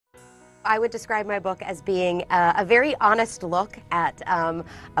I would describe my book as being a very honest look at a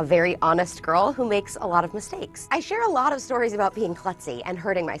very honest girl who makes a lot of mistakes. I share a lot of stories about being klutzy and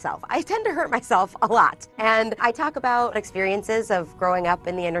hurting myself. I tend to hurt myself a lot. And I talk about experiences of growing up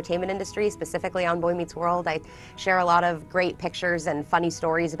in the entertainment industry, specifically on Boy Meets World. I share a lot of great pictures and funny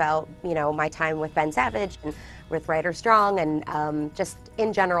stories about, my time with Ben Savage and with Ryder Strong, and just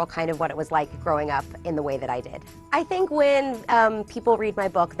in general kind of what it was like growing up in the way that I did. I think when people read my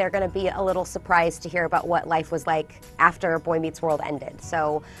book, they're going to be a little surprised to hear about what life was like after Boy Meets World ended.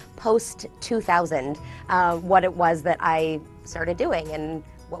 So post 2000, what it was that I started doing and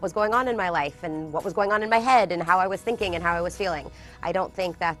what was going on in my life and what was going on in my head and how I was thinking and how I was feeling. I don't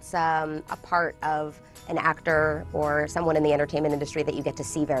think that's a part of an actor or someone in the entertainment industry that you get to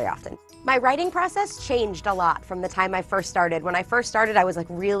see very often. My writing process changed a lot from the time I first started. When I first started, I was like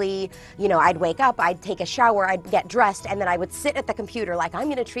really, I'd wake up, I'd take a shower, I'd get dressed, and then I would sit at the computer like, I'm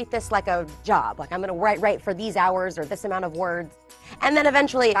gonna treat this like a job. Like I'm gonna write for these hours or this amount of words. And then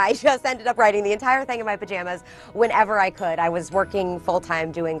eventually I just ended up writing the entire thing in my pajamas whenever I could. I was working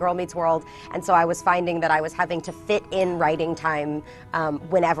full-time doing Girl Meets World, and so I was finding that I was having to fit in writing time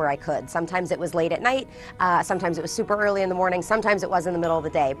whenever I could. Sometimes it was late at night, sometimes it was super early in the morning, sometimes it was in the middle of the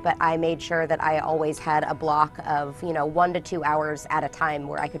day, but I made sure that I always had a block of 1 to 2 hours at a time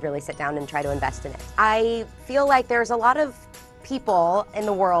where I could really sit down and try to invest in it. I feel like there's a lot of people in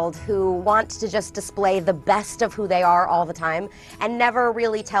the world who want to just display the best of who they are all the time and never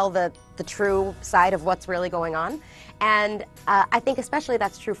really tell the true side of what's really going on. And I think especially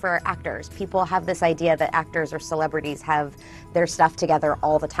that's true for actors. People have this idea that actors or celebrities have their stuff together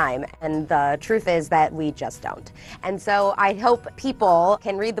all the time, and the truth is that we just don't. And so I hope people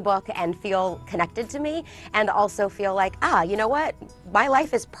can read the book and feel connected to me, and also feel like, you know what? My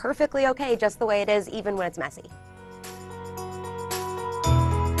life is perfectly okay just the way it is, even when it's messy.